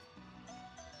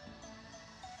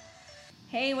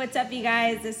Hey, what's up, you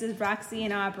guys? This is Roxy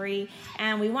and Aubrey,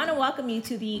 and we want to welcome you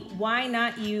to the Why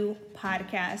Not You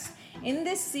podcast. In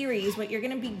this series, what you're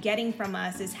going to be getting from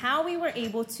us is how we were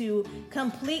able to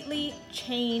completely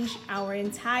change our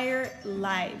entire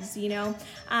lives.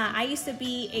 I used to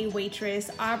be a waitress.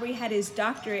 Aubrey had his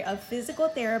doctorate of physical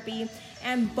therapy,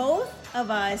 and both of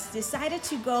us decided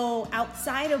to go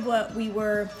outside of what we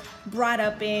were brought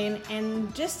up in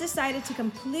and just decided to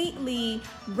completely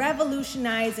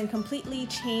revolutionize and completely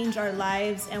change our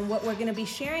lives. And what we're going to be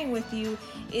sharing with you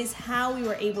is how we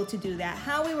were able to do that,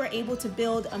 how we were able to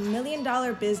build $1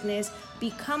 million business,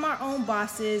 become our own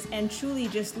bosses, and truly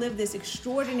just live this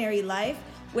extraordinary life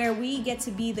where we get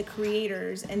to be the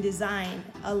creators and design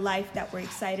a life that we're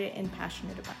excited and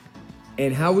passionate about.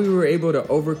 And how we were able to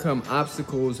overcome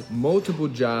obstacles, multiple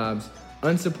jobs,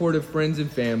 unsupportive friends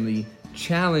and family,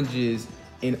 challenges,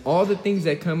 and all the things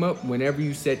that come up whenever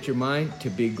you set your mind to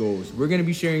big goals. We're going to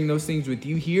be sharing those things with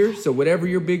you here, so whatever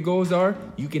your big goals are,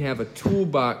 you can have a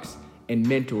toolbox and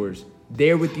mentors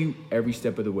there with you every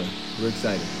step of the way. We're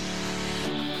excited.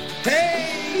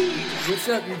 Hey! What's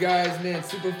up, you guys? Man,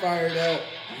 super fired up.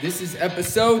 This is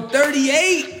episode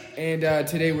 38! And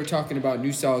today we're talking about New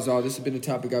Sawzall. This has been a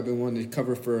topic I've been wanting to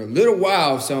cover for a little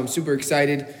while, so I'm super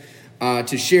excited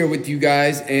to share with you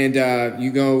guys.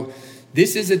 And,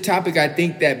 this is a topic I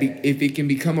think that if it can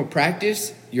become a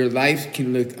practice, your life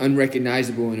can look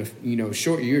unrecognizable in a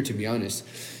short year, to be honest.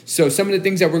 So some of the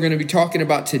things that we're going to be talking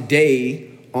about today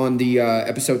on the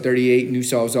episode 38, New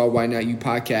Sawzall, Why Not You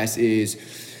podcast is,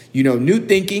 new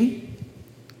thinking,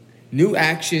 new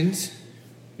actions,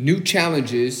 new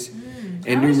challenges,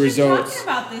 and new results. Talking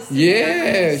about this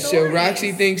today. Yeah, so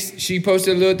Roxy thinks she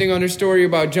posted a little thing on her story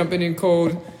about jumping in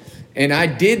cold. And I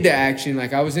did the action,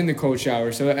 like I was in the cold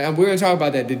shower. So we're going to talk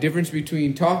about that, the difference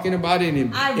between talking about it and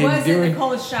doing. I was in the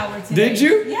cold shower today. Did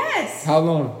you? Yes. How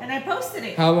long? And I posted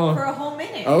it. How long? For a whole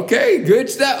minute. Okay, good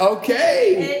stuff.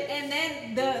 Okay. And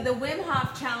then the Wim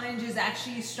Hof challenge is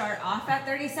actually start off at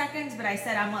 30 seconds, but I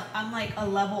said I'm like a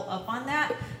level up on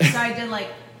that. So I did like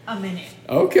a minute.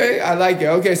 Okay, I like it.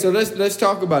 Okay, so let's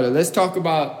talk about it. Let's talk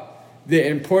about the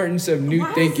importance of new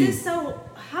thinking. Why is this so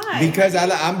high? Because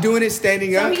I'm doing it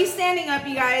standing up. So he's standing up,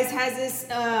 you guys, has this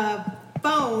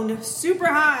phone super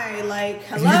high, like,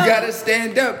 hello. You gotta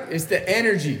stand up. It's the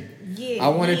energy. Yeah, I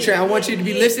want you to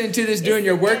be listening to this during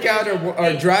your workout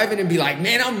or driving and be like,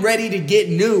 man, I'm ready to get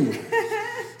new.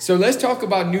 So let's talk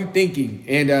about new thinking.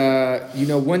 And,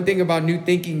 one thing about new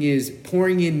thinking is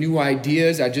pouring in new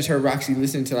ideas. I just heard Roxy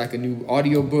listen to like a new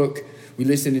audio book. We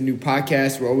listen to new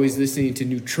podcasts. We're always listening to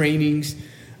new trainings.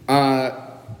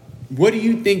 What do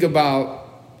you think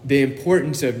about the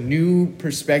importance of new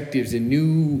perspectives and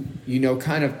new,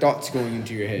 kind of thoughts going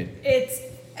into your head? It's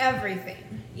everything.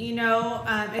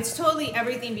 It's totally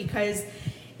everything because,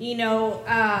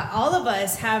 all of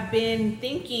us have been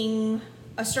thinking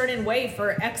a certain way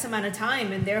for X amount of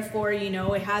time, and therefore,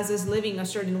 it has us living a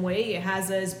certain way, it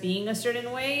has us being a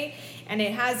certain way, and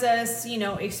it has us,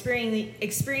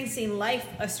 experiencing life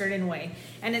a certain way.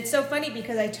 And it's so funny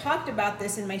because I talked about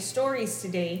this in my stories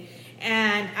today,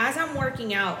 and as I'm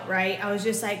working out, right, I was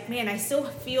just like, man, I still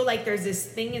feel like there's this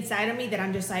thing inside of me that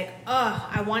I'm just like,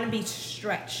 I want to be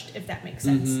stretched, if that makes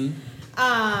sense. Mm-hmm.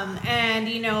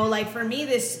 For me,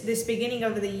 this beginning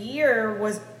of the year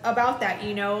was about that,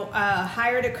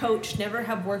 hired a coach, never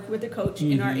have worked with a coach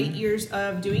in our 8 years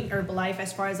of doing Herbalife,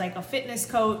 as far as like a fitness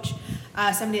coach,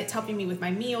 somebody that's helping me with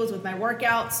my meals, with my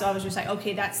workouts. So I was just like,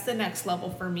 okay, that's the next level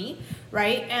for me.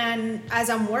 Right. And as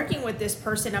I'm working with this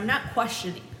person, I'm not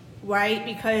questioning, right?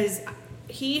 Because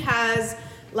he has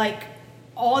like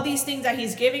all these things that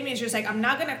he's giving me. Is just like, I'm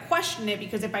not going to question it,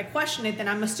 because if I question it, then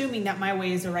I'm assuming that my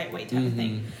way is the right way type of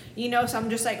thing, so I'm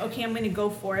just like, okay, I'm going to go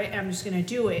for it and I'm just going to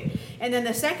do it. And then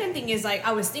the second thing is like,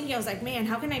 I was like, man,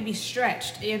 how can I be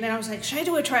stretched? And then I was like, should I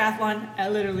do a triathlon? I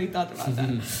literally thought about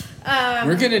that.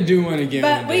 We're going to do one again.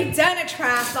 But we've done a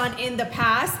triathlon in the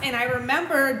past. And I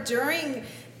remember doing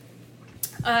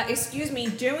that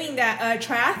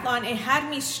triathlon, it had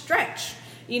me stretch.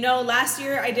 Last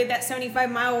year I did that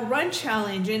 75-mile run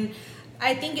challenge, and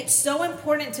I think it's so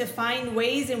important to find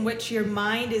ways in which your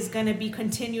mind is going to be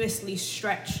continuously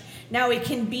stretched. Now, it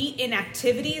can be in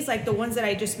activities like the ones that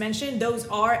I just mentioned. Those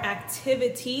are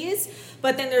activities,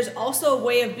 but then there's also a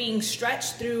way of being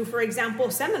stretched through, for example,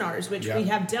 seminars, which we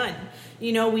have done.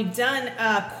 We've done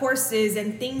courses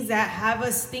and things that have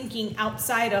us thinking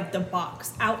outside of the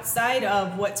box, outside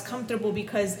of what's comfortable,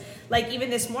 because like even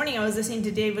this morning, I was listening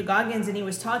to David Goggins, and he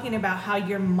was talking about how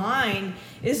your mind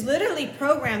is literally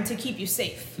programmed to keep you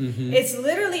safe. It's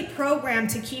literally programmed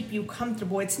to keep you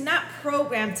comfortable. It's not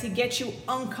programmed to get you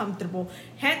uncomfortable.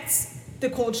 Hence, the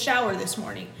cold shower this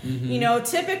morning. You know,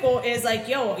 typical is like,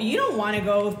 yo, you don't want to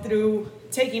go through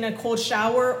taking a cold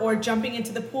shower or jumping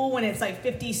into the pool when it's like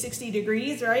 50, 60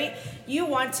 degrees, right? You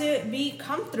want to be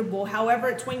comfortable. However,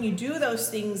 it's when you do those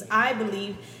things, I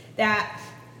believe, that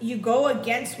you go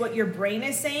against what your brain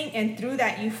is saying, and through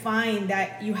that you find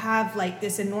that you have like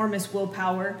this enormous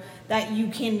willpower, that you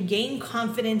can gain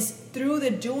confidence through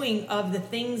the doing of the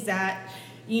things that,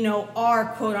 you know, are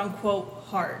quote unquote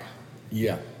hard.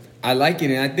 Yeah, I like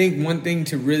it. And I think one thing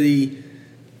to really,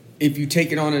 if you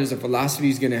take it on as a philosophy,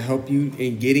 is going to help you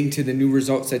in getting to the new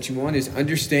results that you want, is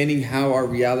understanding how our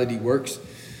reality works.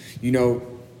 You know,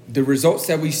 the results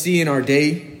that we see in our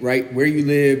day, right? Where you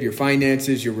live, your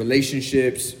finances, your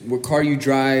relationships, what car you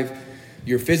drive,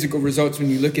 your physical results when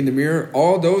you look in the mirror,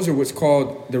 all those are what's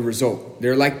called the result.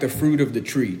 They're like the fruit of the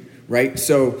tree, right?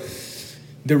 So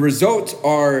the results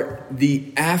are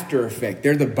the after effect.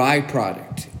 They're the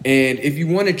byproduct. And if you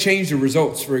want to change the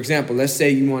results, for example, let's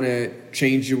say you want to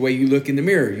change the way you look in the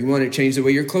mirror. You want to change the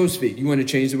way your clothes fit. You want to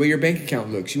change the way your bank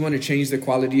account looks. You want to change the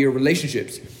quality of your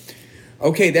relationships.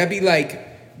 Okay, that'd be like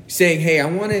saying, hey,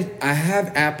 I have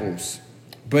apples,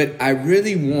 but I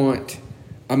really want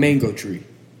a mango tree.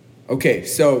 Okay,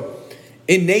 so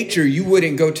in nature, you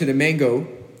wouldn't go to the mango,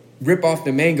 rip off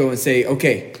the mango and say,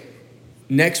 okay,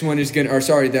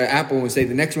 the apple, and say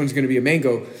the next one's going to be a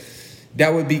mango.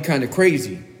 That would be kind of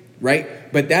crazy,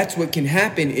 right? But that's what can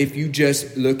happen if you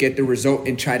just look at the result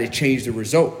and try to change the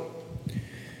result.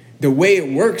 The way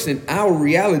it works in our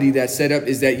reality that's set up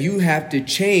is that you have to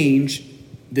change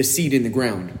the seed in the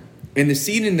ground. And the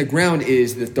seed in the ground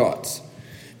is the thoughts.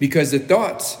 Because the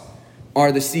thoughts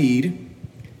are the seed.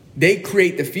 They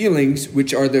create the feelings,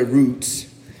 which are the roots.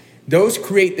 Those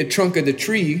create the trunk of the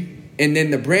tree. And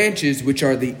then the branches, which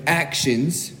are the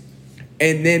actions.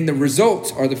 And then the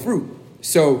results are the fruit.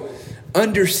 So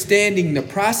understanding the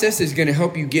process is going to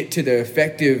help you get to the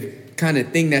effective kind of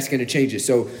thing that's going to change it.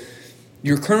 So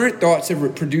your current thoughts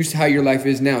have produced how your life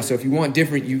is now. So if you want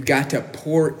different, you've got to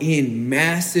pour in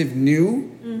massive new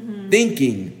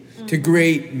thinking to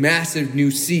create massive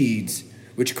new seeds,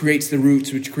 which creates the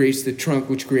roots, which creates the trunk,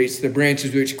 which creates the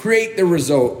branches, which create the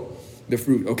result, the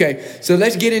fruit. Okay, so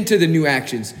let's get into the new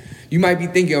actions. You might be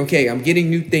thinking, okay, I'm getting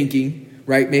new thinking,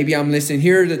 right? Maybe I'm listening.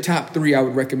 Here are the top 3 I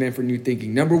would recommend for new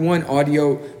thinking. Number 1,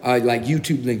 audio, like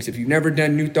YouTube links. If you've never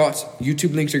done New Thoughts,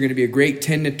 YouTube links are going to be a great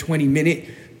 10 to 20 minute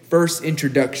first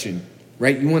introduction,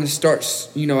 right? You want to start,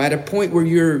 at a point where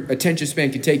your attention span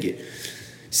can take it.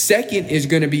 Second is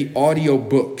going to be audio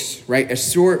books, right? A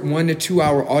short 1 to 2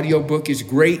 hour audio book is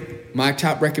great. My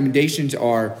top recommendations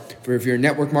are, for if you're a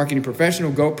network marketing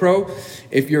professional, GoPro.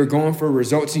 If you're going for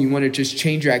results and you want to just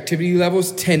change your activity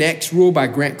levels, 10X Rule by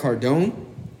Grant Cardone.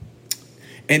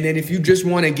 And then if you just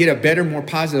want to get a better, more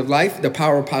positive life, The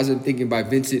Power of Positive Thinking by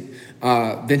Vincent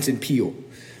Peale.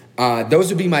 Those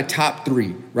would be my top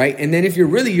 3, right? And then if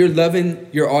you're loving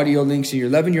your audio links and you're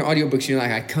loving your audiobooks, you're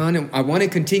like, I want to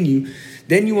continue,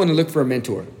 then you want to look for a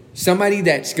mentor. Somebody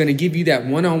that's going to give you that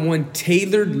one-on-one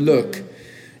tailored look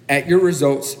at your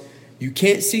results. You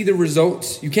can't see the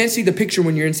results. You can't see the picture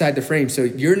when you're inside the frame. So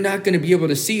you're not going to be able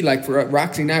to see, like for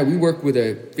Roxy and I, we work with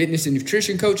a fitness and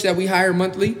nutrition coach that we hire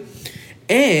monthly.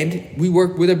 And we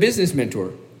work with a business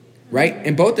mentor, right?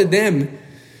 And both of them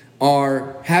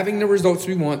are having the results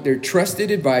we want. They're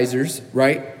trusted advisors,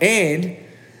 right? And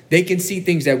they can see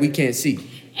things that we can't see.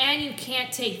 And you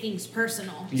can't take things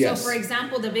personal. Yes. So, for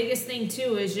example, the biggest thing,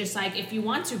 too, is just like if you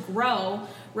want to grow,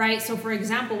 right? So, for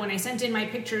example, when I sent in my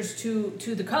pictures to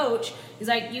the coach, he's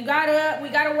like, we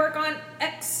gotta work on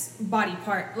X body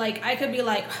part. Like, I could be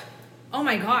like, oh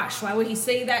my gosh, why would he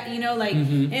say that?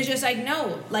 And it's just like,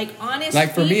 no, like honest.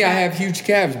 Like for me, I have huge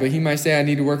calves, but he might say I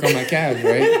need to work on my calves,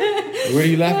 right? What are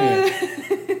you laughing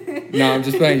at? No, I'm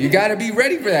just playing. You got to be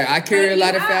ready for that. I carry a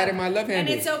lot of fat in my love handle. And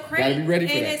it's so crazy. Got to be ready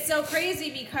for that. And it's so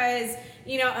crazy because,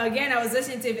 again, I was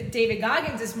listening to David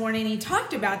Goggins this morning, and he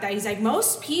talked about that. He's like,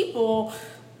 most people,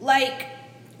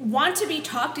 want to be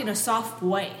talked in a soft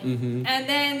way. Mm-hmm. And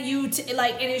then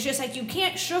and it's just like, you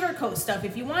can't sugarcoat stuff.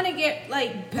 If you want to get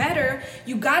better,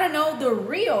 you got to know the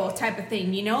real type of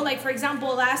thing, like for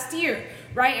example, last year,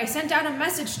 right? I sent out a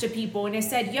message to people and it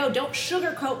said, yo, don't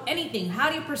sugarcoat anything. How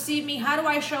do you perceive me? How do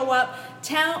I show up?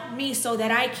 Tell me so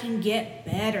that I can get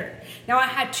better. Now I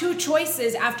had 2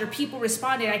 choices after people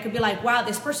responded. I could be like, wow,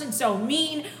 this person's so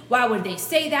mean. Why would they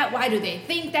say that? Why do they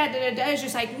think that? It's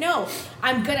just like, no,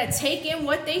 I'm going to take in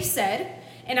what they said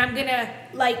and I'm going to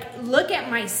look at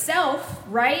myself,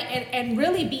 right? And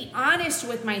really be honest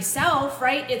with myself,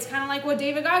 right? It's kind of like what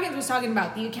David Goggins was talking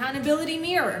about, the accountability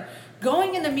mirror.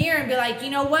 Going in the mirror and be like, you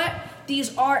know what?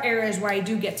 These are areas where I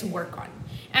do get to work on.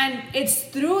 And it's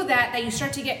through that you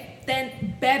start to get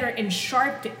then better and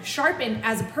sharpened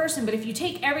as a person. But if you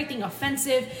take everything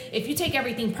offensive, if you take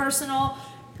everything personal,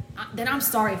 then I'm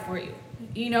sorry for you,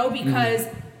 because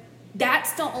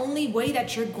that's the only way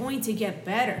that you're going to get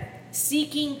better.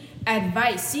 Seeking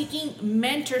advice, seeking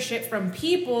mentorship from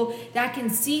people that can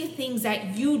see things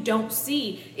that you don't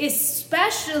see,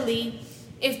 especially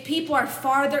if people are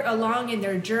farther along in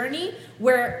their journey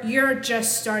where you're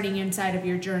just starting inside of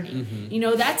your journey.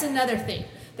 That's another thing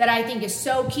that I think is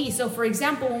so key. So for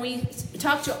example, when we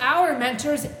talk to our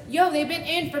mentors, they've been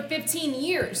in for 15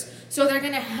 years. So they're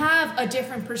going to have a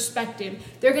different perspective.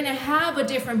 They're going to have a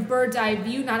different bird's eye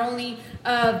view, not only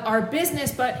of our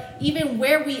business, but even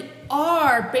where we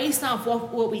are based off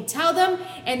what we tell them.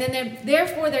 And then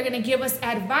therefore they're going to give us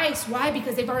advice. Why?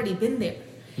 Because they've already been there.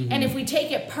 And if we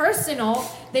take it personal,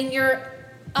 then you're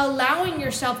allowing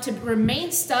yourself to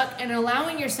remain stuck and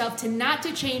allowing yourself to not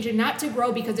to change and not to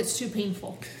grow because it's too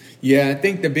painful. Yeah, I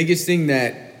think the biggest thing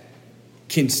that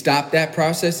can stop that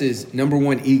process is, number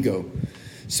one, ego.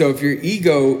 So if you're,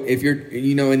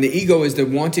 and the ego is the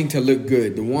wanting to look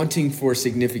good, the wanting for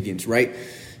significance, right?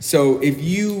 So if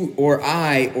you or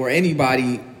I or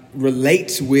anybody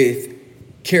relates with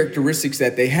characteristics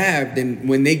that they have, then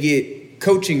when they get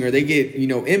coaching or they get,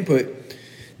 input,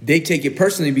 they take it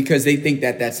personally because they think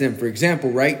that that's them. For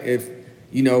example, right? If,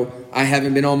 I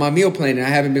haven't been on my meal plan and I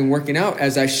haven't been working out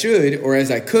as I should or as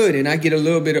I could, and I get a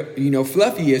little bit,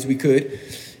 fluffy as we could,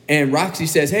 and Roxy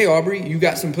says, hey, Aubrey, you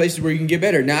got some places where you can get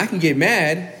better. Now I can get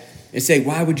mad and say,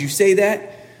 why would you say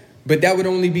that? But that would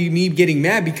only be me getting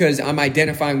mad because I'm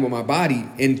identifying with my body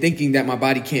and thinking that my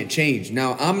body can't change.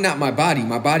 Now, I'm not my body.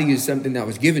 My body is something that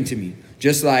was given to me.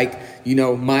 Just like,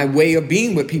 my way of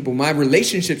being with people, my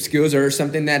relationship skills are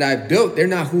something that I've built. They're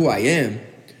not who I am,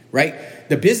 right?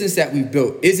 The business that we've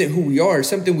built isn't who we are. It's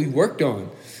something we worked on.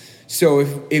 So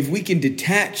if we can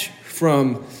detach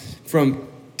from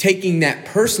taking that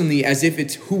personally as if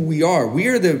it's who we are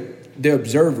the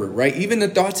observer, right? Even the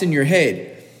thoughts in your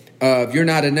head of you're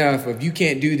not enough, of you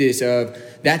can't do this, of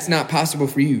that's not possible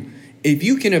for you. If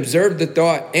you can observe the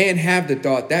thought and have the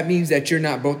thought, that means that you're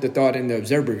not both the thought and the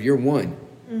observer. You're one,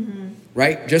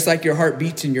 right? Just like your heart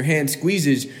beats and your hand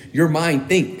squeezes, your mind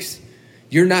thinks.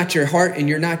 You're not your heart and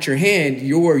you're not your hand.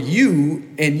 You're you,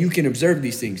 and you can observe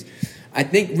these things. I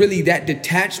think really that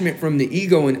detachment from the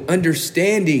ego and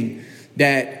understanding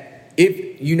that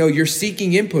if, you're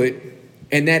seeking input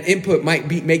and that input might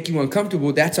make you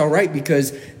uncomfortable, that's all right,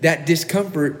 because that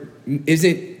discomfort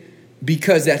isn't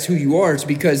because that's who you are. It's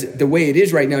because the way it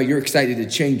is right now, you're excited to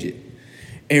change it.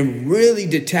 And really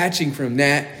detaching from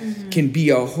that can be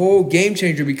a whole game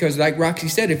changer, because like Roxy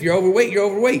said, if you're overweight, you're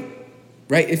overweight,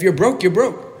 right? If you're broke, you're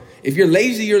broke. If you're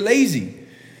lazy, you're lazy.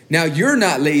 Now, you're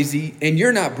not lazy and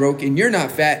you're not broke and you're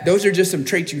not fat. Those are just some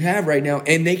traits you have right now,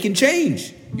 and they can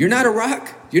change. You're not a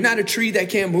rock. You're not a tree that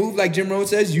can't move. Like Jim Rohn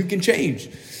says, you can change.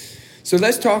 So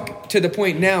let's talk to the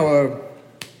point now of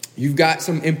you've got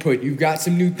some input. You've got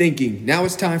some new thinking. Now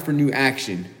it's time for new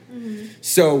action.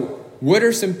 So what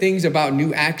are some things about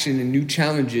new action and new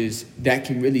challenges that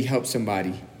can really help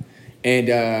somebody? And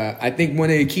I think one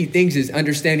of the key things is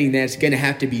understanding that it's going to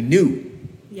have to be new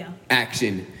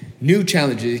action. New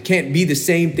challenges. It can't be the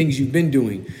same things you've been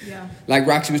doing. Like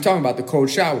Roxy was talking about, the cold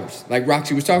showers. Like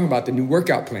Roxy was talking about, the new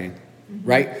workout plan,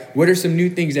 right? What are some new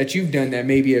things that you've done that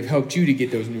maybe have helped you to get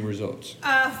those new results?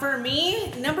 For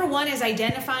me, number one is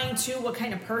identifying what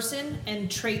kind of person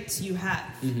and traits you have.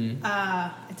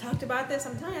 I talked about this.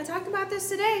 I talked about this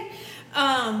today.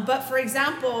 But for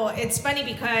example, it's funny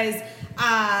because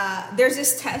there's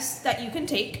this test that you can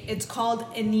take. It's called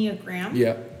Enneagram.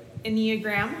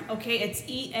 Enneagram. Okay, it's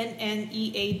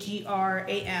ENNEAGRAM.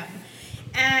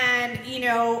 And,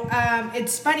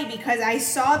 it's funny because I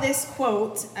saw this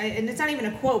quote, and it's not even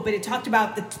a quote, but it talked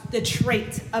about the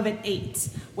trait of an 8,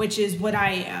 which is what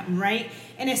I am, right?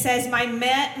 And it says, my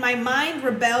mind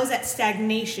rebels at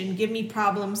stagnation. Give me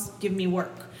problems, give me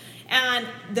work. And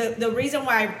the reason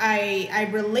why I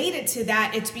related to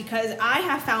that, it's because I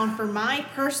have found for my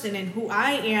person and who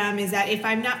I am is that if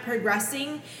I'm not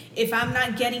progressing, if I'm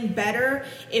not getting better,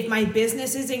 if my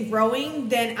business isn't growing,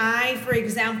 then I, for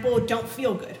example, don't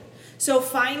feel good. So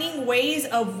finding ways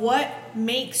of what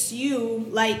makes you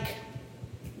like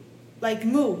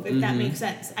move, if that makes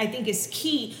sense, I think is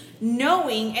key.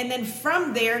 Knowing, and then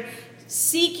from there,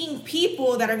 seeking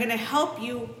people that are going to help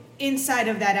you inside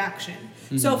of that action.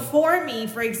 So for me,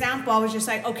 for example, I was just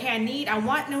like, okay, I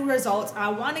want new results. I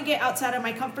want to get outside of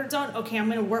my comfort zone. Okay, I'm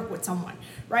going to work with someone.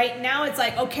 Right now it's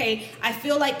like, okay, I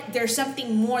feel like there's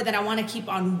something more that I want to keep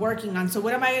on working on. So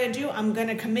what am I going to do? I'm going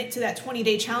to commit to that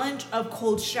 20-day challenge of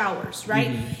cold showers,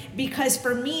 right? Because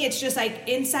for me, it's just like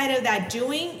inside of that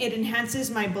doing, it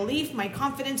enhances my belief, my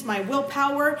confidence, my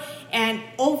willpower, and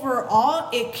overall,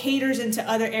 it caters into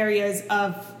other areas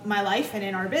of my life and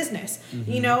in our business.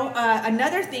 You know,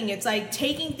 another thing, it's like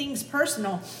taking things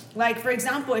personal. Like, for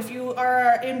example, if you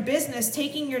are in business,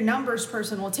 taking your numbers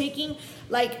personal, taking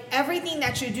like everything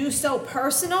that you do so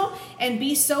personal, and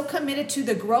be so committed to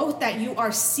the growth that you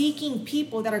are seeking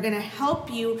people that are going to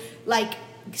help you like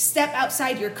step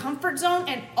outside your comfort zone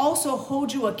and also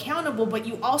hold you accountable. But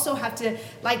you also have to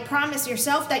like promise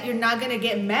yourself that you're not going to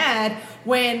get mad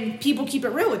when people keep it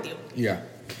real with you. Yeah.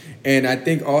 And I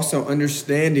think also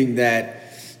understanding that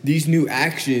these new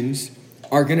actions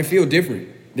are going to feel different.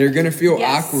 They're going to feel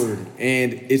awkward.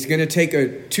 And it's going to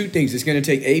take two things. It's going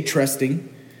to take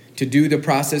trusting to do the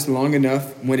process long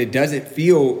enough when it doesn't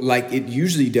feel like it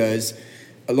usually does,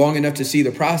 long enough to see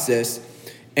the process.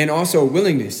 And also a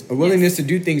willingness to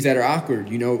do things that are awkward.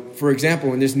 You know, for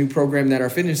example, in this new program that our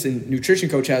fitness and nutrition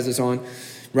coach has us on,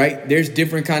 right? There's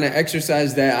different kind of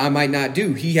exercise that I might not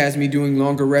do. He has me doing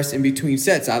longer rests in between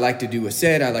sets. I like to do a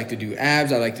set. I like to do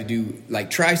abs. I like to do like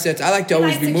triceps. I like to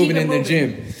always be moving in the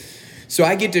gym. So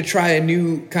I get to try a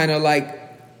new kind of like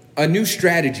a new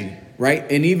strategy, right?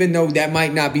 And even though that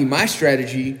might not be my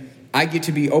strategy, I get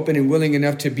to be open and willing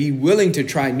enough to be willing to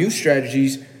try new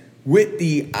strategies with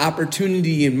the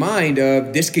opportunity in mind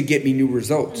of this could get me new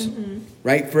results,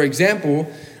 right? For example,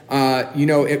 you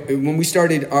know, when we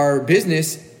started our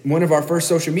business, one of our first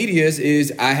social medias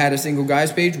is I had a single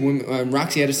guys page when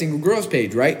Roxy had a single girls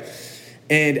page, right?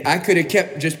 And I could have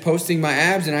kept just posting my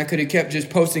abs and I could have kept just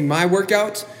posting my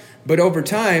workouts. But over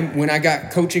time, when I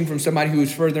got coaching from somebody who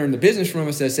was further in the business from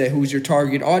us that said, who's your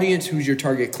target audience? Who's your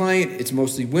target client? It's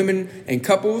mostly women and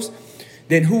couples.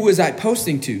 Then who was I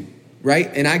posting to, right?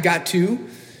 And I got to,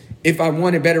 if I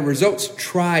wanted better results,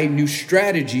 try new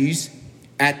strategies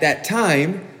at that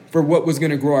time for what was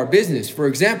going to grow our business. For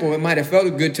example, it might have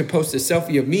felt good to post a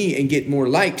selfie of me and get more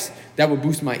likes. That would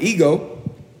boost my ego,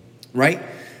 right?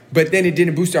 But then it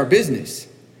didn't boost our business.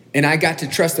 And I got to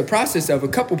trust the process of a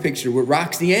couple picture with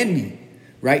Roxy and me,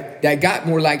 right? That got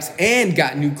more likes and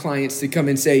got new clients to come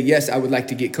and say, yes, I would like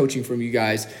to get coaching from you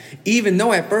guys. Even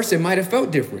though at first it might have felt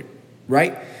different,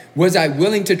 right? Was I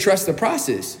willing to trust the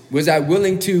process? Was I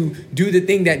willing to do the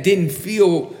thing that didn't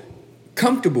feel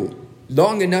comfortable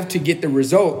long enough to get the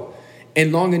result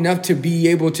and long enough to be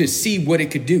able to see what it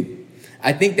could do?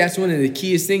 I think that's one of the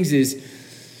keyest things is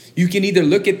you can either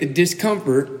look at the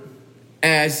discomfort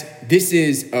as this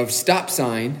is a stop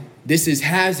sign, this is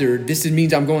hazard, this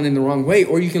means I'm going in the wrong way,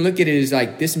 or you can look at it as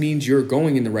like this means you're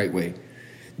going in the right way.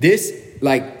 This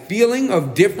like feeling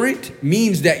of different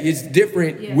means that it's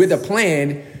different with a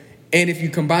plan, and if you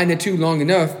combine the two long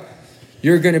enough,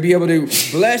 you're going to be able to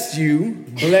bless you.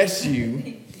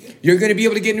 You're going to be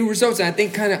able to get new results. And I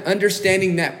think kind of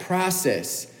understanding that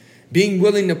process, being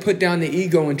willing to put down the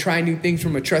ego and try new things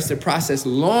from a trusted process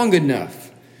long enough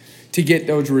to get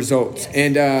those results.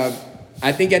 And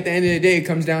I think at the end of the day, it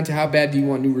comes down to how bad do you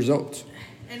want new results?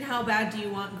 And how bad do you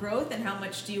want growth, and how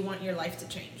much do you want your life to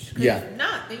change? Yeah. If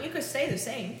not, then you could stay the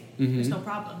same. There's no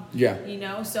problem. Yeah. You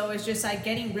know, so it's just like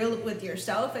getting real with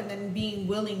yourself and then being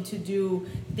willing to do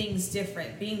things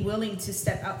different, being willing to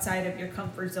step outside of your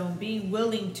comfort zone, being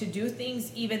willing to do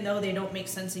things even though they don't make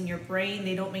sense in your brain,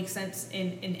 they don't make sense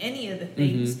in any of the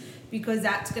things, because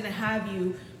that's going to have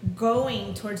you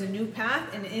going towards a new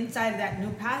path, and inside of that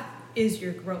new path is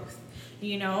your growth,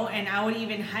 you know. And I would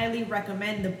even highly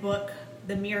recommend the book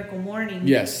The Miracle Morning.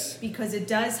 Yes. Because it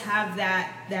does have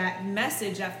that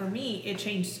message that for me, it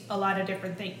changed a lot of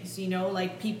different things, you know,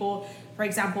 like people, for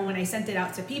example, when I sent it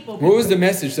out to people. What was the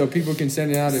message so people can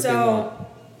send it out if they want?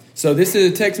 So this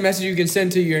is a text message you can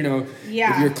send to your,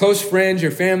 your close friends,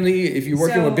 your family, if you're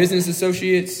working with business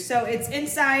associates. So it's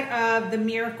inside of The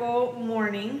Miracle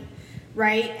Morning,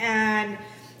 right? And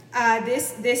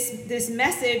this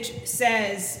message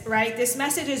says, right, this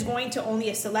message is going to only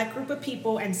a select group of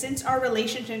people, and since our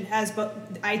relationship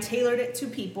I tailored it to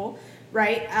people,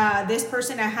 right? This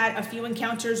person, I had a few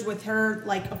encounters with her,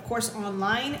 like, of course,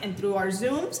 online and through our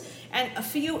Zooms, and a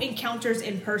few encounters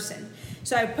in person.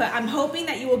 So I'm hoping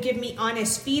that you will give me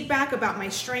honest feedback about my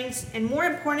strengths and, more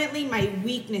importantly, my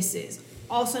weaknesses.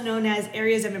 also known as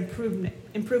areas of improvement.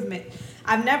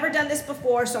 I've never done this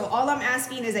before, so all I'm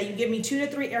asking is that you give me 2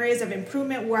 to 3 areas of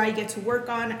improvement where I get to work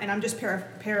on, and I'm just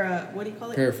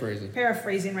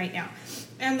paraphrasing right now.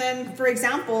 And then, for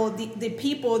example, the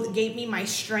people that gave me my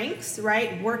strengths,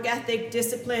 right? Work ethic,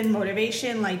 discipline,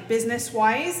 motivation, like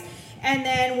business-wise. And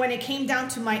then when it came down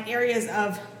to my areas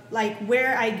of like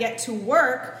where I get to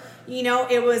work, you know,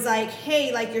 it was like,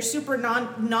 hey, like you're super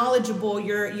knowledgeable.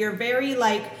 You're very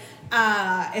like,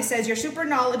 it says you're super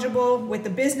knowledgeable with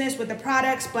the business, with the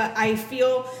products, but I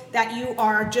feel that you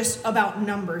are just about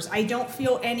numbers. I don't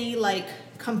feel any like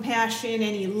compassion,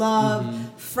 any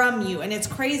love from you. And it's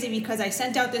crazy because I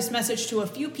sent out this message to a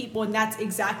few people and that's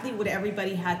exactly what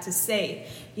everybody had to say.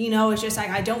 You know, it's just like,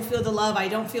 I don't feel the love. I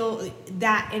don't feel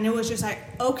that. And it was just like,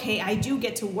 okay, I do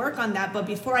get to work on that. But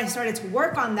before I started to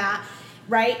work on that,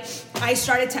 right, I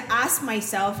started to ask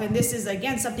myself, and this is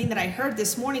again something that I heard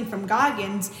this morning from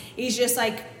Goggins, is just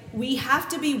like, we have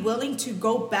to be willing to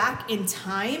go back in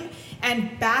time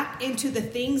and back into the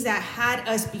things that had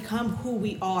us become who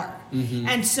we are.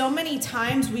 And so many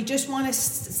times we just want to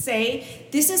say,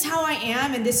 this is how I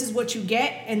am and this is what you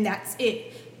get and that's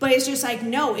it. But it's just like,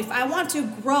 no, if I want to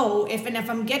grow, if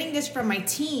I'm getting this from my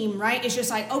team, right, it's just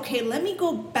like, okay, let me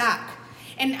go back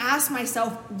and ask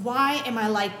myself, why am I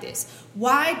like this?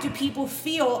 Why do people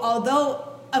feel, although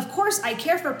of course I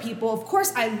care for people, of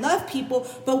course I love people,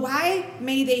 but why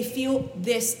may they feel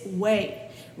this way,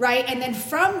 right? And then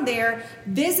from there,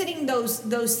 visiting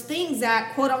those things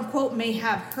that quote unquote may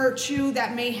have hurt you,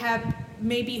 that may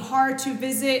be hard to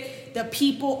visit, the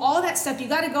people, all that stuff, you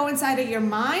got to go inside of your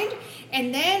mind.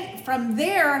 And then from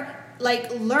there, like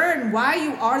learn why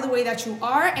you are the way that you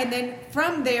are. And then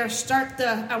from there, start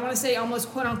I want to say almost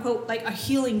quote unquote, like a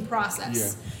healing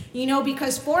process. Yeah. You know,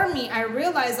 because for me, I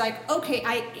realized like, okay,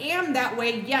 I am that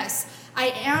way. Yes, I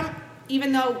am.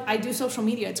 Even though I do social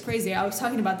media, it's crazy. I was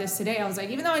talking about this today. I was like,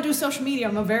 even though I do social media,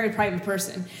 I'm a very private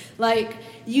person. Like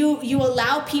you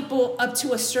allow people up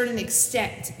to a certain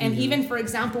extent. And even, for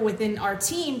example, within our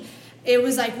team, it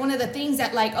was like one of the things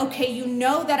that like, okay, you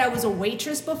know that I was a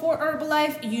waitress before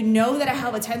Herbalife. You know that I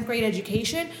have a 10th grade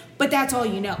education, but that's all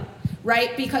you know,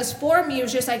 right? Because for me, it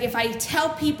was just like, if I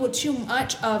tell people too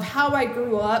much of how I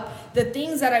grew up, the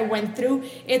things that I went through,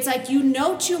 it's like, you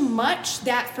know too much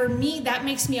that for me, that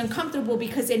makes me uncomfortable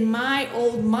because in my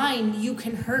old mind, you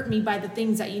can hurt me by the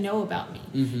things that you know about me.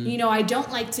 You know, I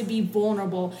don't like to be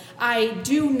vulnerable. I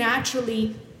do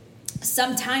naturally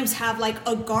sometimes have like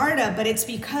a guard up, but it's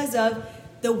because of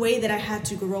the way that I had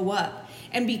to grow up.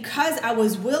 And because I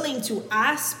was willing to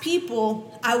ask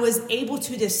people, I was able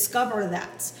to discover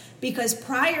that. Because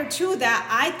prior to that,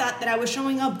 I thought that I was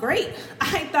showing up great.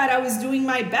 I thought I was doing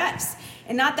my best.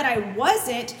 And not that I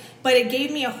wasn't, but it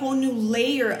gave me a whole new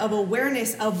layer of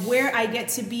awareness of where I get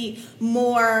to be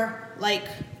more like,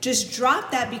 just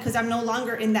drop that because I'm no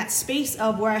longer in that space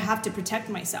of where I have to protect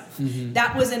myself.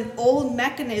 That was an old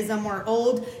mechanism or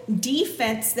old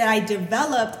defense that I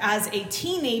developed as a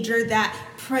teenager that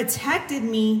protected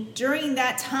me during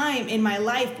that time in my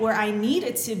life where I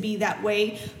needed to be that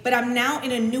way. But I'm now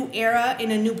in a new era,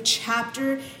 in a new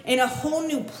chapter, in a whole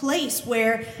new place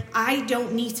where I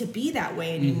don't need to be that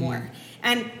way anymore.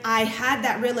 And I had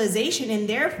that realization, and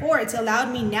therefore it's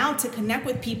allowed me now to connect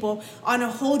with people on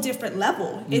a whole different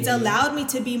level. It's allowed me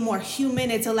to be more human.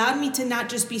 It's allowed me to not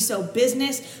just be so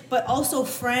business, but also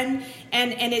friend.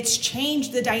 And it's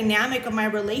changed the dynamic of my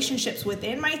relationships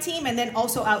within my team and then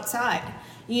also outside.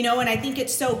 You know, and I think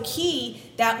it's so key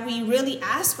that we really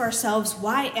ask ourselves,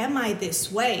 why am I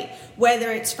this way?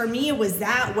 Whether it's for me, it was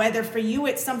that, whether for you,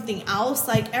 it's something else.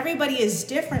 Like everybody is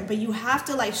different, but you have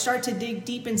to like start to dig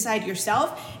deep inside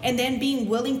yourself and then being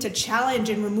willing to challenge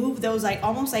and remove those, like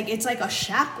almost like it's like a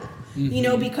shackle. You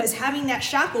know, because having that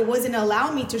shackle wasn't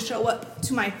allowing me to show up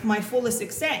to my fullest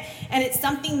extent. And it's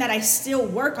something that I still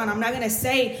work on. I'm not going to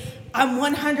say I'm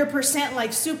 100%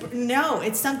 like super. No,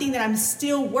 it's something that I'm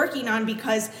still working on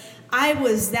because I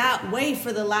was that way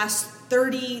for the last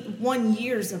 31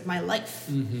 years of my life.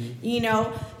 You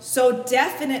know, so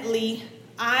definitely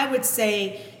I would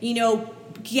say, you know,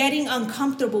 getting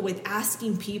uncomfortable with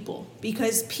asking people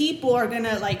because people are going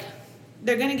to like,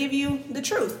 they're going to give you the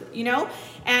truth, you know?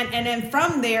 And then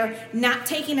from there, not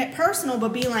taking it personal,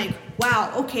 but being like,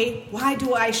 wow, okay, why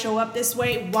do I show up this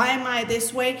way? Why am I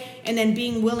this way? And then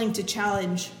being willing to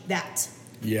challenge that.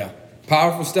 Yeah.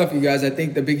 Powerful stuff, you guys. I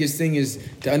think the biggest thing is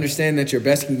to understand that your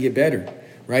best can get better,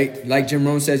 right? Like Jim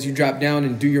Rohn says, you drop down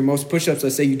and do your most push-ups.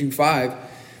 Let's say you do 5,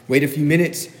 wait a few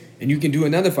minutes and you can do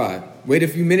another 5. Wait a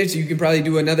few minutes, you can probably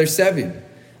do another 7.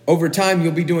 Over time,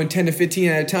 you'll be doing 10 to 15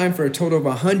 at a time for a total of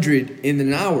 100 in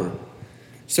an hour.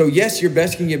 So yes, your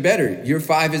best can get better. Your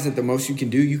 5 isn't the most you can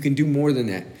do. You can do more than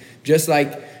that. Just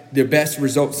like the best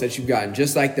results that you've gotten,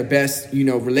 just like the best,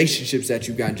 relationships that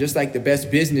you've gotten, just like the best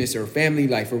business or family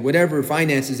life or whatever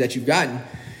finances that you've gotten,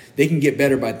 they can get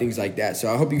better by things like that.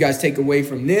 So I hope you guys take away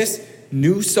from this,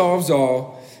 new solves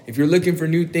all. If you're looking for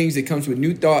new things, it comes with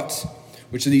new thoughts,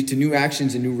 which lead to new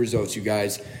actions and new results, you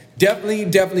guys.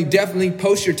 Definitely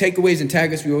post your takeaways and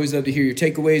tag us. We always love to hear your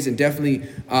takeaways, and definitely,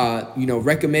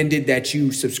 recommended that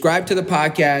you subscribe to the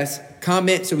podcast,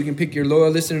 comment so we can pick your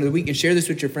loyal listener of the week, and share this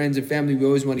with your friends and family. We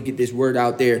always want to get this word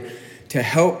out there to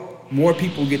help more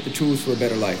people get the tools for a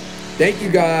better life. Thank you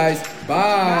guys.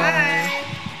 Bye.